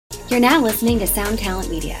You're now listening to Sound Talent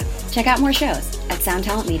Media. Check out more shows at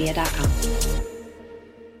soundtalentmedia.com.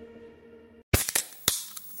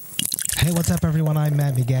 Hey, what's up, everyone? I'm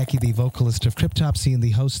Matt McGachy, the vocalist of Cryptopsy and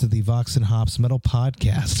the host of the Vox and Hops Metal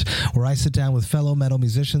Podcast, where I sit down with fellow metal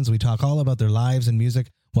musicians. We talk all about their lives and music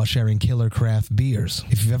while sharing killer craft beers.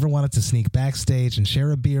 If you've ever wanted to sneak backstage and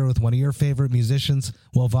share a beer with one of your favorite musicians,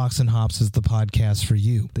 well, Vox and Hops is the podcast for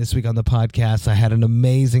you. This week on the podcast, I had an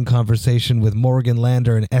amazing conversation with Morgan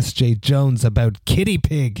Lander and S.J. Jones about Kitty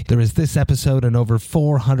Pig. There is this episode and over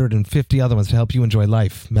 450 other ones to help you enjoy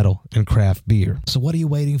life, metal, and craft beer. So what are you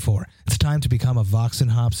waiting for? It's time to become a Vox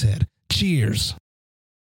and Hops head. Cheers!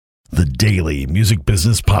 The Daily Music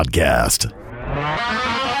Business Podcast.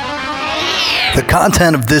 The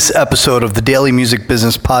content of this episode of the Daily Music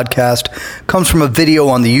Business Podcast comes from a video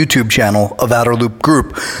on the YouTube channel of Outer Loop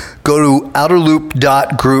Group. Go to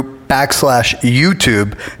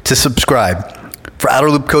outerloop.group/YouTube to subscribe. For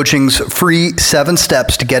Outer Loop Coaching's free 7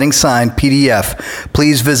 steps to getting signed PDF,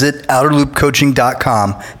 please visit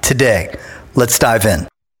outerloopcoaching.com today. Let's dive in.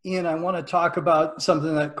 Ian, I want to talk about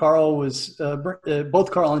something that Carl was, both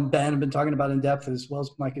Carl and Ben have been talking about in depth, as well as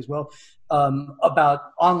Mike as well, about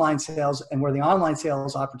online sales and where the online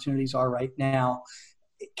sales opportunities are right now.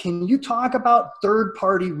 Can you talk about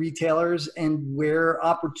third-party retailers and where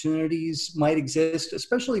opportunities might exist,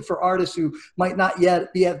 especially for artists who might not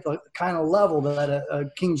yet be at the kind of level that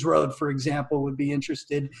a Kings Road, for example, would be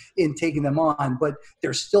interested in taking them on, but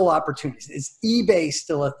there's still opportunities. Is eBay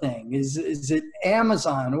still a thing? Is it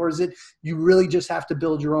Amazon, or is it you really just have to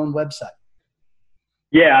build your own website?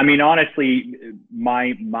 Yeah, I mean, honestly,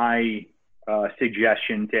 my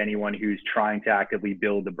suggestion to anyone who's trying to actively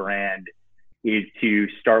build a brand is to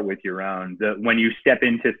start with your own. When you step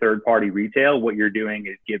into third-party retail, what you're doing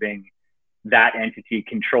is giving that entity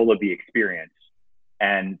control of the experience.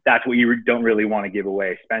 And that's what you don't really want to give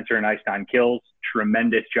away. Spencer and Einstein Kills,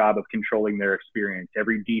 tremendous job of controlling their experience.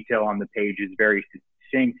 Every detail on the page is very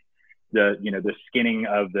succinct. The skinning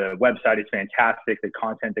of the website is fantastic. The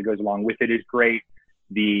content that goes along with it is great.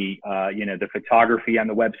 The photography on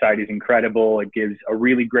the website is incredible. It gives a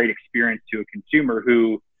really great experience to a consumer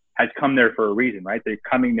who has come there for a reason, right? They're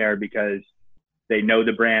coming there because they know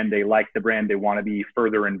the brand, they like the brand, they want to be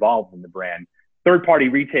further involved in the brand. Third-party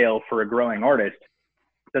retail for a growing artist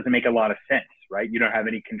doesn't make a lot of sense, right? You don't have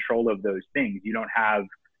any control of those things. You don't have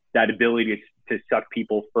that ability to suck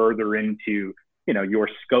people further into, your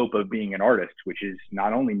scope of being an artist, which is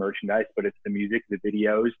not only merchandise, but it's the music, the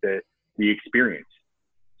videos, the experience.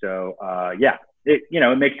 So, it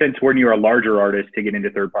makes sense when you're a larger artist to get into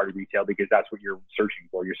third-party retail because that's what you're searching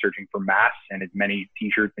for. You're searching for mass and as many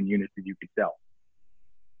T-shirts and units as you could sell.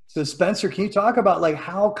 So, Spencer, can you talk about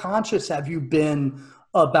how conscious have you been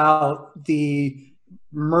about the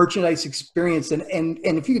merchandise experience? And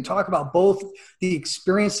if you could talk about both the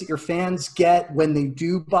experience that your fans get when they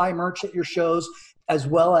do buy merch at your shows, as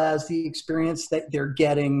well as the experience that they're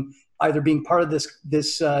getting either being part of the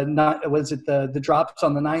drops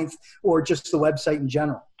on the 9th or just the website in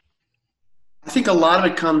general? I think a lot of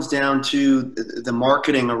it comes down to the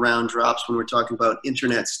marketing around drops when we're talking about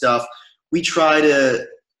internet stuff. We try to,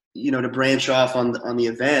 to branch off on the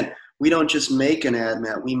event. We don't just make an ad,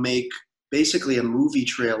 Matt. We make basically a movie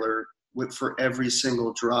trailer for every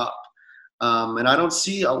single drop. And I don't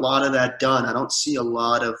see a lot of that done. I don't see a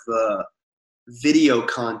lot of video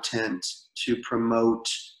content to promote,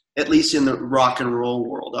 at least in the rock and roll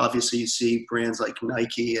world. Obviously, you see brands like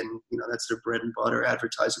Nike and, that's their bread and butter,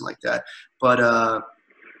 advertising like that. But I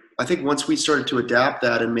think once we started to adapt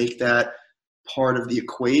that and make that part of the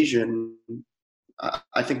equation,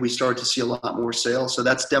 I think we started to see a lot more sales. So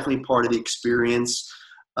that's definitely part of the experience.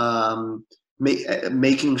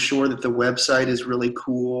 Making sure that the website is really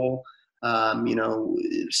cool.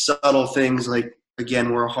 Subtle things like,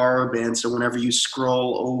 again, we're a horror band. So whenever you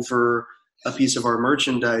scroll over a piece of our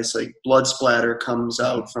merchandise, like blood splatter comes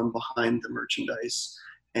out from behind the merchandise,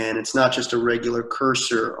 and it's not just a regular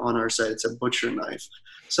cursor on our site, it's a butcher knife.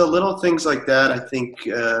 So little things like that, I think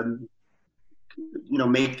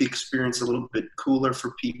make the experience a little bit cooler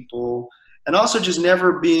for people, and also just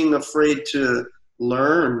never being afraid to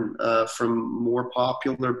learn from more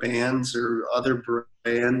popular bands or other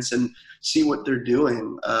brands and see what they're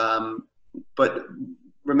doing, but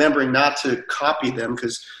remembering not to copy them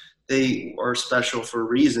because they are special for a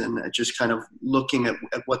reason. Just kind of looking at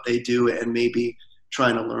what they do and maybe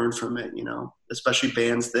trying to learn from it, especially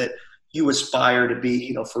bands that you aspire to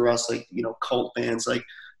be, for us, like, cult bands like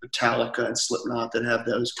Metallica and Slipknot that have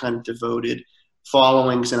those kind of devoted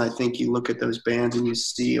followings. And I think you look at those bands and you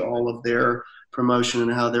see all of their promotion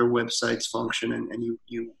and how their websites function, and you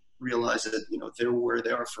realize that, they're where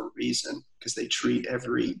they are for a reason, because they treat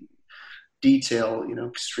every detail,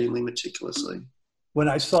 extremely meticulously. When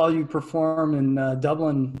I saw you perform in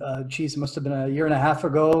Dublin, it must have been a year and a half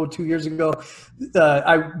ago, 2 years ago,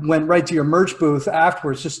 I went right to your merch booth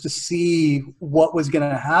afterwards just to see what was going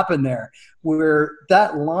to happen there, where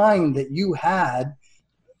that line that you had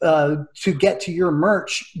to get to your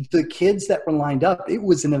merch, the kids that were lined up, it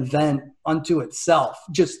was an event unto itself,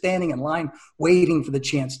 just standing in line, waiting for the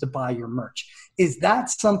chance to buy your merch. Is that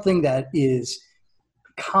something that is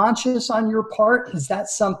conscious on your part? Is that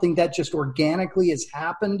something that just organically has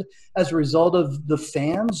happened as a result of the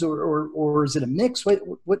fans, or is it a mix?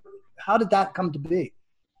 How did that come to be?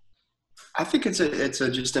 I think it's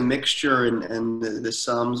just a mixture, and the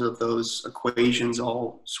sums of those equations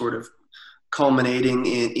all sort of culminating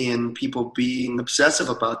in people being obsessive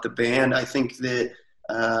about the band. I think that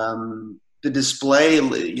the display,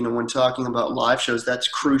 when talking about live shows, that's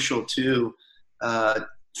crucial too.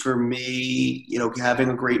 For me, having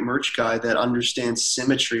a great merch guy that understands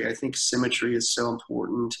symmetry. I think symmetry is so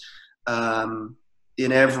important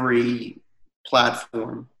in every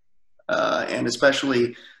platform, and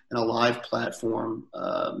especially in a live platform,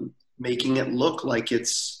 making it look like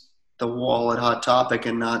it's the wall at Hot Topic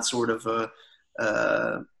and not sort of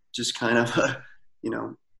just kind of a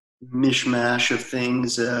mishmash of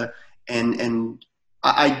things. And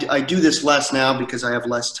I do this less now because I have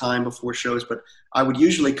less time before shows, but I would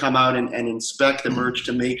usually come out and inspect the merch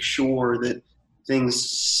to make sure that things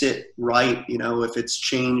sit right. If it's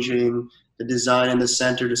changing the design in the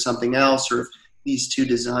center to something else, or if these two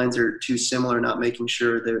designs are too similar, not making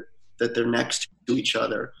sure that they're next to each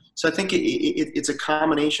other. So I think it's a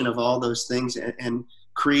combination of all those things and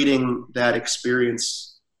creating that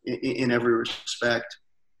experience in every respect.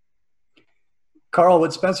 Carl,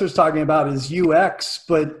 what Spencer's talking about is UX,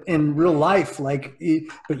 but in real life,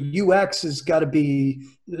 but UX has got to be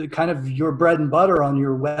kind of your bread and butter on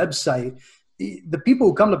your website. The people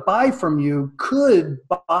who come to buy from you could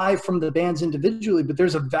buy from the bands individually, but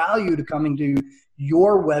there's a value to coming to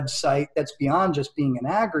your website that's beyond just being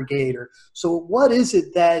an aggregator. So what is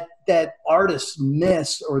it that artists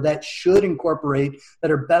miss, or that should incorporate,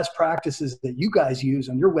 that are best practices that you guys use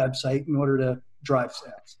on your website in order to drive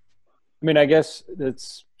sales? I mean, I guess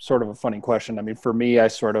it's sort of a funny question. I mean, for me, I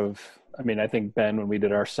think, Ben, when we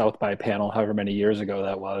did our South by panel, however many years ago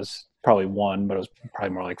that was, probably one, but it was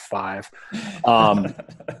probably more like 5.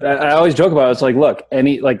 I always joke about it. It's like, look,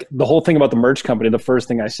 the whole thing about the merch company, the first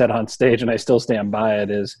thing I said on stage, and I still stand by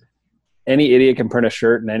it, is any idiot can print a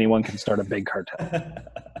shirt and anyone can start a big cartel.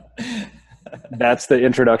 That's the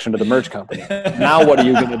introduction to the merch company. Now what are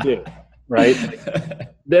you going to do? Right.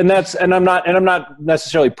 And I'm not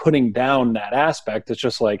necessarily putting down that aspect. It's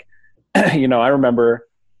just like, I remember,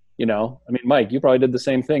 Mike, you probably did the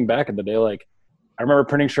same thing back in the day. Like, I remember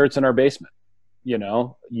printing shirts in our basement,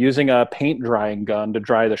 using a paint drying gun to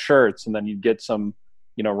dry the shirts. And then you'd get some,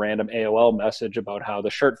 random AOL message about how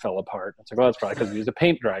the shirt fell apart. It's like, well, that's probably because we used a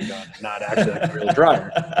paint dry gun and not actually like a real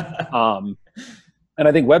dryer. And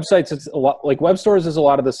I think websites, it's a lot like web stores is a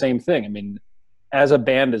lot of the same thing. I mean, as a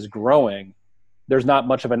band is growing, there's not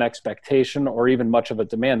much of an expectation or even much of a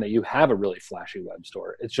demand that you have a really flashy web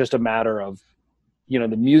store. It's just a matter of, the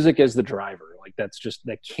music is the driver. Like that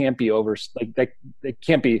can't be that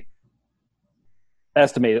can't be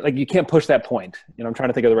estimated. Like you can't push that point. I'm trying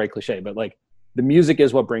to think of the right cliche, but like the music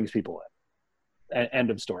is what brings people in. End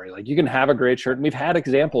of story. Like you can have a great shirt. And we've had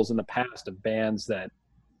examples in the past of bands that,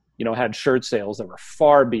 had shirt sales that were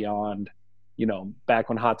far beyond, back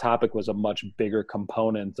when Hot Topic was a much bigger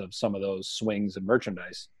component of some of those swings and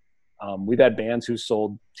merchandise. We've had bands who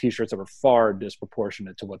sold T-shirts that were far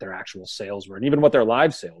disproportionate to what their actual sales were, and even what their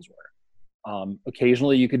live sales were.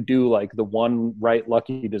 Occasionally you could do like the one right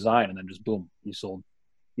lucky design, and then just boom, you sold,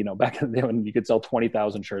 back in the day when you could sell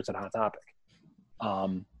 20,000 shirts at Hot Topic.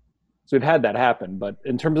 So we've had that happen. But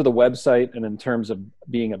in terms of the website and in terms of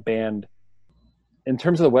being a band, in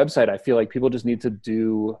terms of the website, I feel like people just need to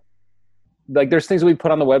do, like there's things that we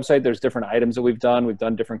put on the website. There's different items that we've done. We've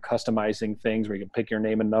done different customizing things where you can pick your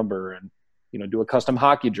name and number and, do a custom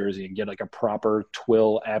hockey jersey and get like a proper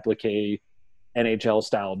twill applique NHL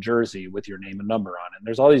style jersey with your name and number on it. And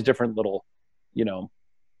there's all these different little,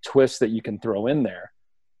 twists that you can throw in there.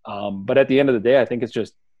 But at the end of the day, I think it's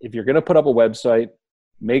just, if you're going to put up a website,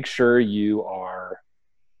 make sure you are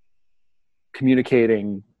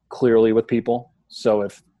communicating clearly with people. So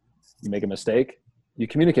if you make a mistake, you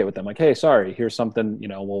communicate with them like, hey, sorry, here's something,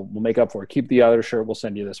 we'll make up for it. Keep the other shirt. We'll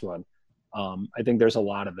send you this one. I think there's a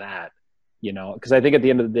lot of that, because I think at the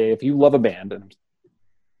end of the day, if you love a band and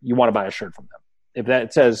you want to buy a shirt from them, if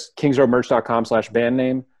that says kingsroadmerch.com/band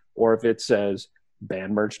name, or if it says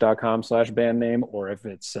bandmerch.com/band name, or if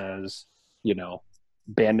it says, you know,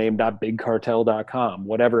 bandname.bigcartel.com,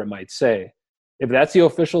 whatever it might say. If that's the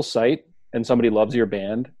official site and somebody loves your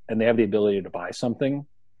band and they have the ability to buy something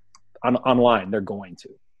online, they're going to,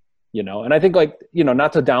 you know. And I think, like, you know,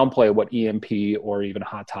 not to downplay what EMP or even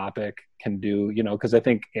Hot Topic can do, you know, because I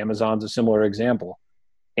think Amazon's a similar example.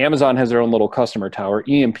 Amazon has their own little customer tower.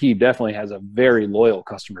 EMP definitely has a very loyal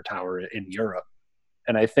customer tower in Europe.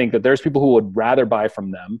 And I think that there's people who would rather buy from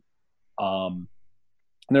them. And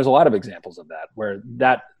there's a lot of examples of that, where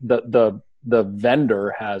that the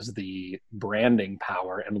vendor has the branding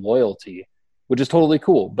power and loyalty, which is totally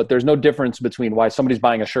cool. But there's no difference between why somebody's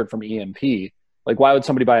buying a shirt from EMP. Like, why would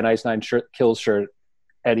somebody buy an Ice Nine Kills shirt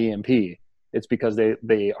at EMP? It's because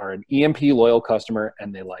they are an EMP loyal customer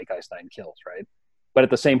and they like Ice Nine Kills, right? But at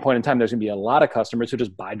the same point in time, there's going to be a lot of customers who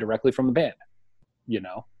just buy directly from the band, you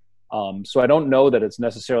know? So I don't know that it's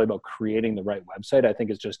necessarily about creating the right website. I think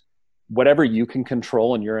it's just whatever you can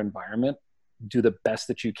control in your environment, do the best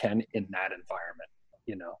that you can in that environment,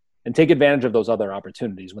 you know, and take advantage of those other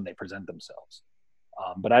opportunities when they present themselves.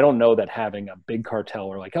 But I don't know that having a big cartel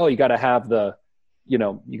or like, oh, you got to have you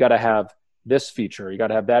got to have this feature, you got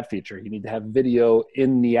to have that feature, you need to have video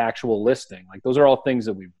in the actual listing. Like, those are all things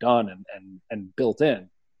that we've done and built in.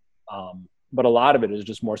 But a lot of it is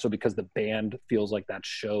just more so because the band feels like that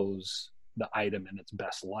shows the item in its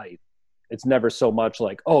best light. It's never so much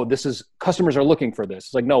like, oh, this is, customers are looking for this.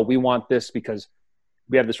 It's like, no, we want this because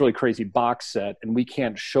we have this really crazy box set and we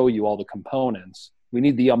can't show you all the components. We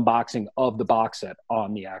need the unboxing of the box set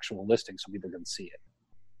on the actual listing so people can see it.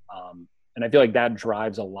 And I feel like that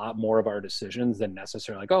drives a lot more of our decisions than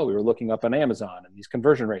necessarily like, oh, we were looking up on Amazon and these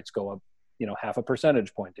conversion rates go up, you know, 0.5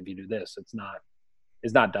 percentage point if you do this. It's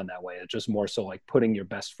not done that way. It's just more so like putting your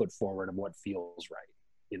best foot forward of what feels right,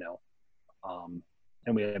 you know?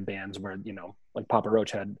 And we have bands where, you know, like Papa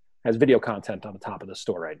Roach has video content on the top of the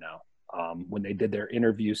store right now. When they did their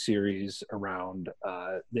interview series around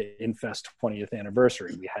the Infest 20th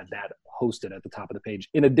anniversary, we had that hosted at the top of the page,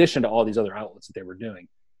 in addition to all these other outlets that they were doing.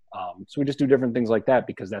 So we just do different things like that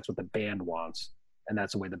because that's what the band wants, and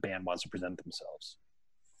that's the way the band wants to present themselves.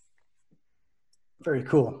 Very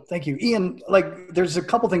cool. Thank you. Ian, like, there's a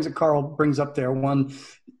couple things that Carl brings up there. One,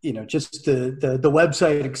 you know, just the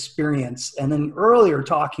website experience. And then earlier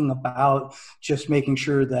talking about just making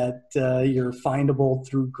sure that you're findable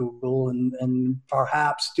through Google and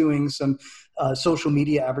perhaps doing some social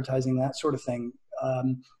media advertising, that sort of thing.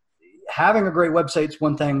 Having a great website is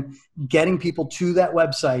one thing. Getting people to that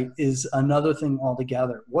website is another thing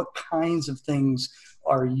altogether. What kinds of things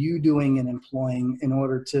are you doing and employing in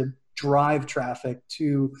order to drive traffic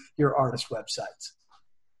to your artist websites?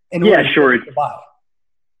 Yeah, sure.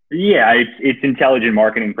 Yeah, it's intelligent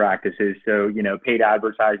marketing practices. So, you know, paid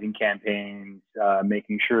advertising campaigns,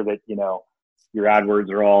 making sure that, you know, your AdWords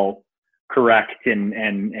are all correct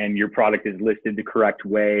and your product is listed the correct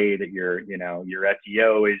way, that your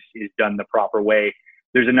SEO is done the proper way.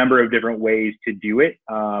 There's a number of different ways to do it.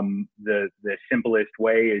 The simplest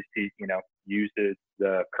way is to, you know, use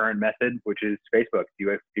the current method, which is Facebook.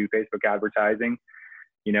 Do Facebook advertising.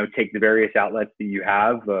 You know, take the various outlets that you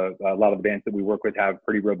have. A lot of the bands that we work with have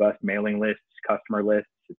pretty robust mailing lists, customer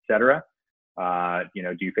lists, etc. You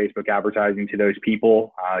know, do Facebook advertising to those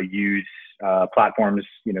people. Use platforms.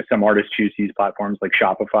 You know, some artists choose to use platforms like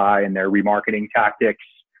Shopify and their remarketing tactics,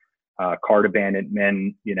 cart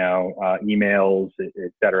abandonment, you know, emails,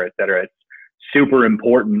 etc., etc. It's super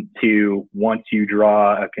important to, once you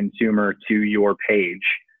draw a consumer to your page,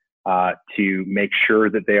 to make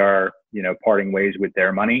sure that they are, you know, parting ways with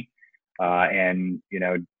their money, and, you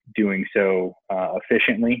know, doing so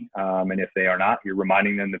efficiently. And if they are not, you're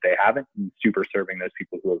reminding them that they haven't, and super serving those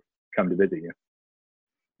people who have come to visit you.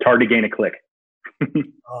 It's hard to gain a click.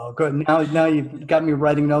 Oh, good. Now you've got me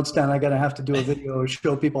writing notes down. I got to have to do a video to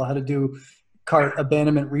show people how to do cart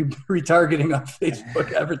abandonment retargeting on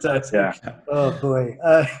Facebook advertising. Yeah. Oh boy.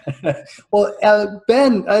 Well,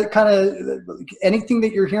 Ben, kind of anything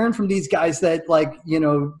that you're hearing from these guys that, like, you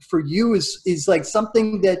know, for you is like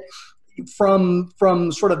something that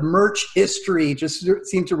from sort of merch history just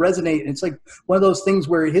seemed to resonate. And it's like one of those things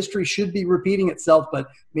where history should be repeating itself, but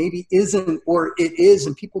maybe isn't, or it is,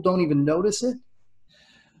 and people don't even notice it.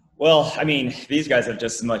 Well, I mean, these guys have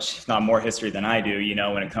just as much, if not more history than I do, you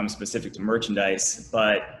know, when it comes specific to merchandise.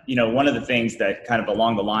 But, you know, one of the things that kind of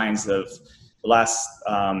along the lines of the last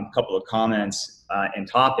couple of comments and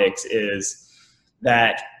topics is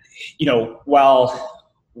that, you know,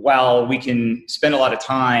 while we can spend a lot of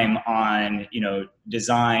time on, you know,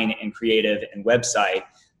 design and creative and website,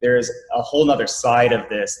 there's a whole nother side of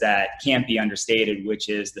this that can't be understated, which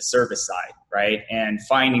is the service side, right? And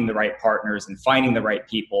finding the right partners and finding the right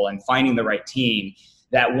people and finding the right team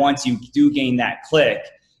that once you do gain that click,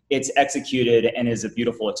 it's executed and is a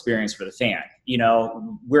beautiful experience for the fan. You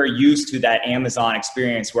know, we're used to that Amazon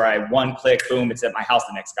experience where I one click, boom, it's at my house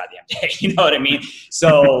the next goddamn day. You know what I mean?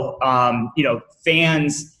 So, you know,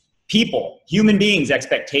 fans, people, human beings'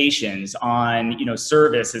 expectations on, you know,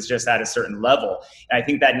 service is just at a certain level. And I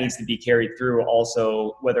think that needs to be carried through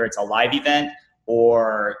also, whether it's a live event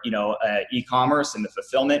or, you know, e-commerce and the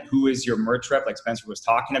fulfillment. Who is your merch rep, like Spencer was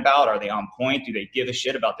talking about? Are they on point? Do they give a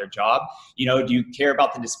shit about their job? You know, do you care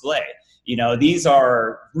about the display? You know, these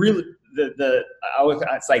are really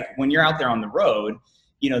it's like when you're out there on the road,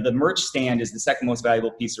 you know, the merch stand is the second most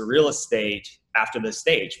valuable piece of real estate after the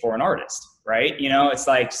stage for an artist, right? You know, it's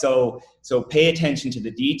like, so pay attention to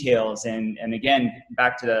the details. And again,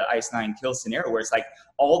 back to the Ice 9 Kill scenario where it's like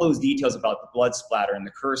all those details about the blood splatter and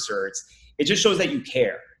the cursor, it just shows that you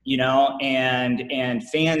care, you know, and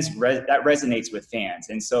fans, that resonates with fans.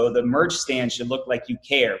 And so the merch stand should look like you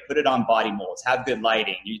care. Put it on body molds, have good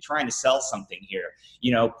lighting. You're trying to sell something here,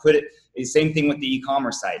 you know, same thing with the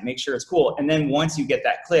e-commerce side, make sure it's cool. And then once you get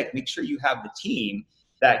that click, make sure you have the team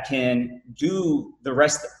that can do the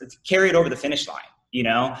rest, carry it over the finish line. You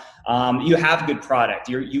know, you have good product.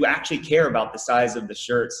 You actually care about the size of the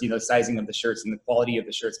shirts, you know, sizing of the shirts and the quality of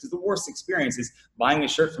the shirts. Because the worst experience is buying a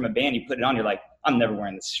shirt from a band, you put it on, you're like, I'm never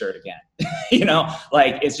wearing this shirt again. You know,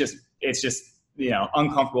 like it's just, you know,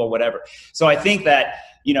 uncomfortable or whatever. So I think that,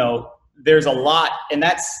 you know, there's a lot, and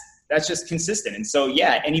that's just consistent. And so,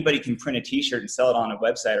 yeah, anybody can print a t-shirt and sell it on a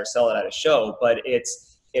website or sell it at a show, but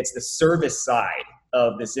it's the service side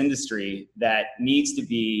of this industry that needs to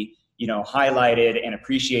be, you know, highlighted and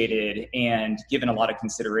appreciated and given a lot of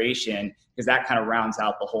consideration, because that kind of rounds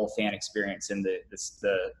out the whole fan experience and the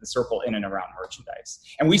circle in and around merchandise.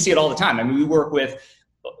 And we see it all the time. I mean, we work with,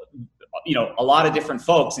 you know, a lot of different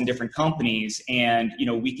folks in different companies, and, you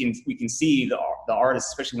know, we can see the artists,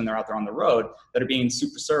 especially when they're out there on the road, that are being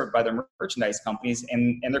super served by their merchandise companies,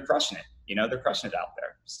 and they're crushing it. You know, they're crushing it out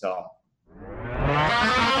there. So.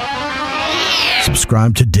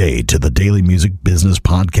 Subscribe today to the Daily Music Business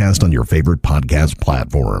Podcast on your favorite podcast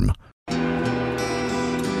platform.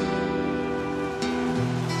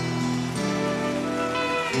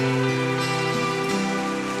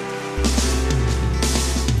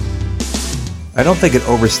 I don't think it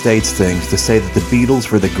overstates things to say that the Beatles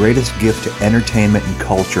were the greatest gift to entertainment and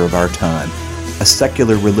culture of our time, a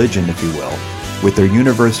secular religion, if you will, with their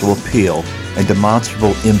universal appeal and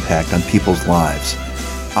demonstrable impact on people's lives.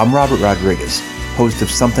 I'm Robert Rodriguez, host of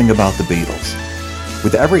Something About the Beatles.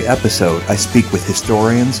 With every episode, I speak with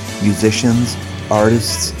historians, musicians,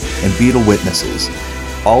 artists, and Beatle witnesses,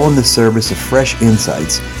 all in the service of fresh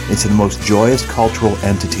insights into the most joyous cultural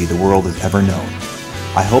entity the world has ever known.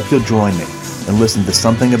 I hope you'll join me and listen to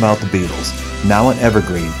Something About the Beatles, now on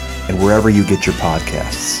Evergreen and wherever you get your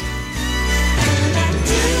podcasts.